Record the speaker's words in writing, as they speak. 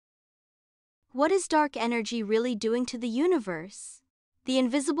What is dark energy really doing to the universe? The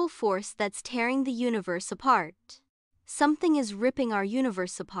invisible force that's tearing the universe apart. Something is ripping our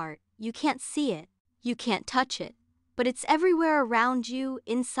universe apart. You can't see it. You can't touch it. But it's everywhere around you,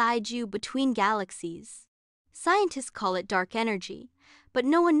 inside you, between galaxies. Scientists call it dark energy, but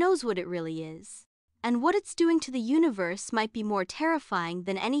no one knows what it really is. And what it's doing to the universe might be more terrifying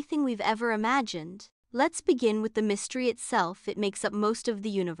than anything we've ever imagined. Let's begin with the mystery itself. It makes up most of the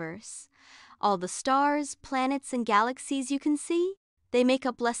universe. All the stars, planets, and galaxies you can see, they make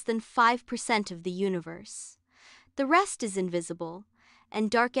up less than 5% of the universe. The rest is invisible,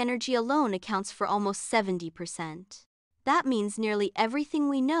 and dark energy alone accounts for almost 70%. That means nearly everything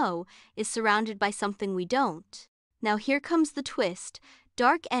we know is surrounded by something we don't. Now here comes the twist.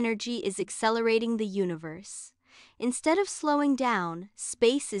 Dark energy is accelerating the universe. Instead of slowing down,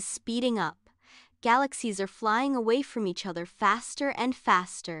 space is speeding up. Galaxies are flying away from each other faster and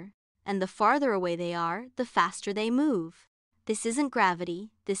faster. And the farther away they are, the faster they move. This isn't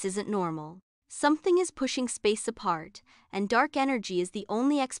gravity, this isn't normal. Something is pushing space apart, and dark energy is the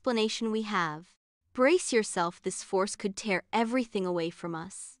only explanation we have. Brace yourself, this force could tear everything away from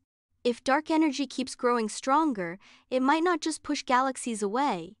us. If dark energy keeps growing stronger, it might not just push galaxies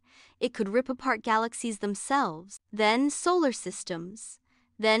away, it could rip apart galaxies themselves, then solar systems,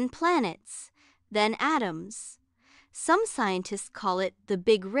 then planets, then atoms. Some scientists call it the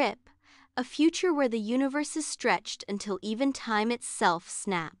Big Rip, a future where the universe is stretched until even time itself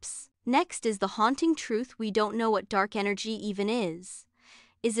snaps. Next is the haunting truth: we don't know what dark energy even is.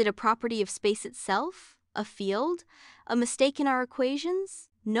 Is it a property of space itself? A field? A mistake in our equations?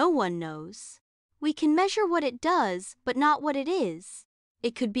 No one knows. We can measure what it does, but not what it is.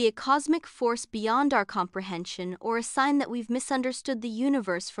 It could be a cosmic force beyond our comprehension, or a sign that we've misunderstood the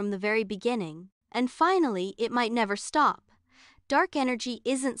universe from the very beginning. And finally, it might never stop. Dark energy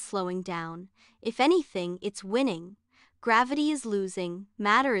isn't slowing down. If anything, it's winning. Gravity is losing,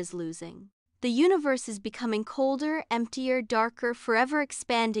 matter is losing. The universe is becoming colder, emptier, darker, forever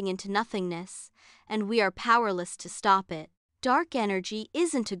expanding into nothingness, and we are powerless to stop it. Dark energy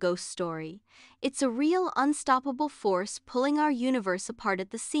isn't a ghost story. It's a real, unstoppable force pulling our universe apart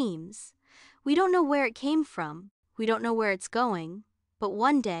at the seams. We don't know where it came from. We don't know where it's going. But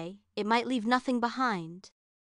one day, it might leave nothing behind.